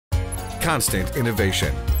Constant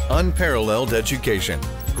innovation, unparalleled education,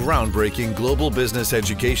 groundbreaking global business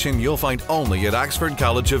education you'll find only at Oxford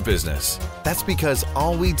College of Business. That's because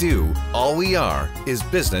all we do, all we are, is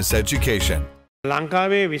business education.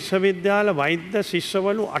 ලංකාවේ විශ්වවිද්‍යාල වෛද්‍ය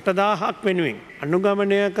ශිෂ්‍යවලු 8000ක් වෙනුවෙන්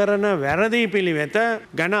අනුගමනය කරන වැරදි පිළිවෙත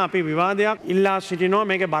ගැන අපි විවාදයක් ඉල්ලා සිටිනවා.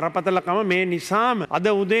 මේකේ බරපතලකම මේ නිසාම අද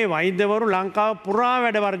උදේ වෛද්‍යවරු ලංකාව පුරා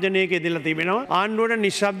වැඩ වර්ජනයක යෙදලා තිබෙනවා. ආණ්ඩුවට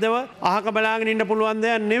නිශ්ශබ්දව අහක බලාගෙන ඉන්න පුළුවන්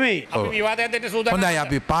දෙයක් නෙමෙයි. අපි විවාදයක් දෙන්න සූදානම්. හොඳයි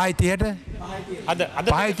අපි පායිතියට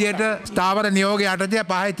පායිතියට ස්ථාවර නියෝගය යටතේ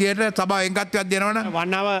පායිතියට සභාව එංගත්වයක් දෙනවනේ.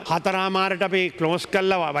 වන්නව 4:00ට අපි ක්ලෝස්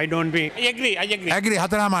කළා. why don't we agree? I agree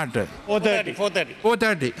 4:00ට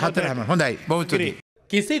 4:30 4:00 හොඳයි බොහොම ස්තුතියි.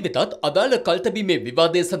 කෙසේ වෙතත් අදාළ කල්තබීමේ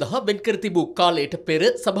විවාදය සඳහා වෙන් කර තිබූ කාලයට පෙර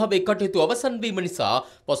සභාවේ කටයුතු අවසන් වීම නිසා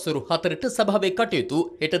පස්වරු 4ට සභාවේ කටයුතු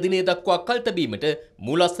හෙට දිනේ දක්වා කල්තබීමට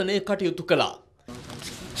මූලාසනය කටයුතු කළා.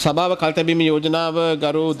 සභාව කල්තබීම යෝජනාව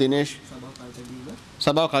ගරු දිනේෂ්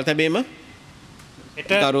සභාව කල්තබීම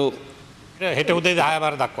ගරු හෙට උදේ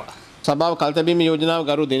 10:00 දක්වා සභාව කල්තබීම යෝජනාව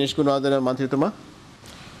ගරු දිනේෂ් ගුණවර්ධන මන්ත්‍රීතුමා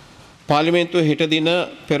පාර්ලිමේන්තුව හෙට දින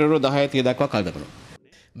පෙරවරු 10:30 දක්වා කල් දක්වනවා.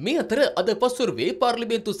 මේ අතර අද පස්වරුවේ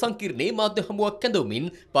පාර්ලිමේන්තු සංකීර්ණයේ මාධ්‍ය හමුවක් කැඳවමින්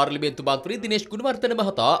පාර්ලිමේන්තු මන්ත්‍රී දිනේෂ් ගුණවර්ධන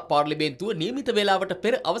මහතා පාර්ලිමේන්තුව නියමිත වේලාවට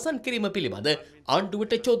පෙර අවසන් කිරීම පිළිබඳ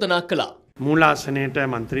ආණ්ඩුවට චෝදනා කළා. මූලාසනයේට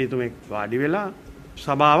මන්ත්‍රීතුමෙක් වාඩි වෙලා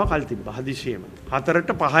සභාව කල් තිබ්බා හදිසියෙම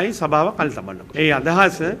 4ට 5යි සභාව කල් තබන්නකො. ඒ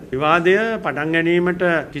අදහස විවාදය පටන් ගැනීමට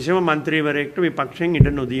කිසිම මන්ත්‍රීවරයෙක්ට විපක්ෂයෙන් ඉඩ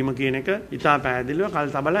නොදීම කියන එක ඉතා පැහැදිලිව කල්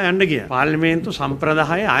තබලා යන්න ගියා. පාර්ලිමේන්තු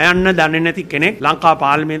සම්ප්‍රදාය අයන්න දන්නේ නැති කෙනෙක් ලංකා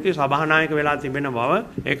පාර්ලිමේන්තුවේ සභානායක වෙලා තිබෙන බව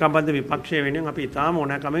ඒකබද්ධ විපක්ෂය වෙනුවෙන් අපි ඉතාම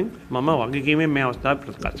ඕනෑකමෙන් මම වගකීමෙන් මේ අවස්ථාවේ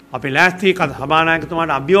ප්‍රකාශ. අපි ලෑස්ති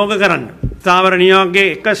සභානායකතුමාට අභියෝග කරන්න. ස්ථාවර නියෝගයේ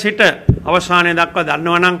 1 සිට අවසානයේ දක්වා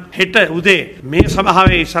දන්නවනම් හෙට උදේ මේ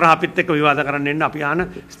සභාවේ ඉස්සරහ අපිත් එක්ක විවාද කරන්න එන්න අපි ආන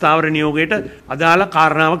ස්ථාවර නියෝගයට අදාළ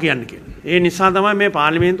කාරණාව කියන්න කියලා. ඒ නිසා තමයි මේ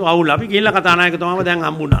පාර්ලිමේන්තුව අවුල. අපි ගිහිල්ලා කතානායකතුමාව දැන්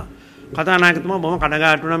හම්බුණා. කතානායකතුමා බොහොම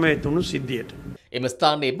කනගාටු වුණා මේ තුණු සිද්ධියට. එම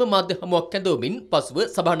ස්ථානයේම මාධ්‍ය හමුවක් කැඳවමින් පසුව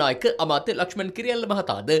සභානායක අමාත්‍ය ලක්ෂ්මන් කිරියල්ල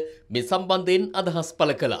මහතාද මේ සම්බන්ධයෙන් අදහස්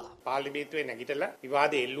පළ කළා. පාර්ලිමේන්තුවේ නැගිටලා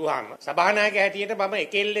විවාදය එල්ලුවාම සභානායක හැටියට මම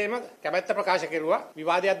එකෙල්ලේම කැමැත්ත ප්‍රකාශ කෙරුවා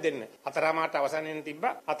විවාදයක් දෙන්න. 4:00ට අවසන් වෙන්න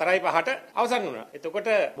තිබ්බා. 4:05ට අවසන් වුණා. එතකොට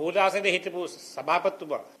මූලාසනයේ හිටපු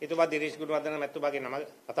සභාපතිතුමා එතුමා දිනේෂ් ගුණවර්ධන මැතිතුමාගේ නම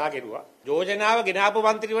කතා කෙරුවා. යෝජනාව ගෙනාපු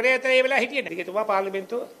මන්ත්‍රීවරයා ඒ වෙලාව හිටියේ නැහැ. එතුමා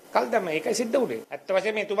පාර්ලිමේන්තුව කල් දැම්ම. ඒකයි සිද්ධ වුණේ. ඇත්ත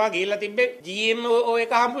වශයෙන්ම එතුමා ගිහිල්ලා තිබ්බේ GMO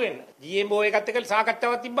එක හම්බ වෙන්න. GMO එකත් එක්ක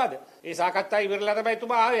සාකච්ඡාවක් තිබ්බද? ඒ සාකච්ඡාව ඉවරලා තමයි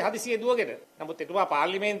එතුමා ආවේ හදිසියෙ දුවගෙන. නමුත් එතුමා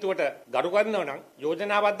පාර්ලිමේන්තුවට ගරු කරනවා නම්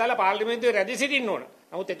යෝජනාවක් දාලා පාර්ලිමේන්තුවේ රැඳී සිටින්න ඕන.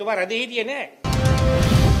 නමුත් එතුමා රැඳී හිටියේ නැහැ.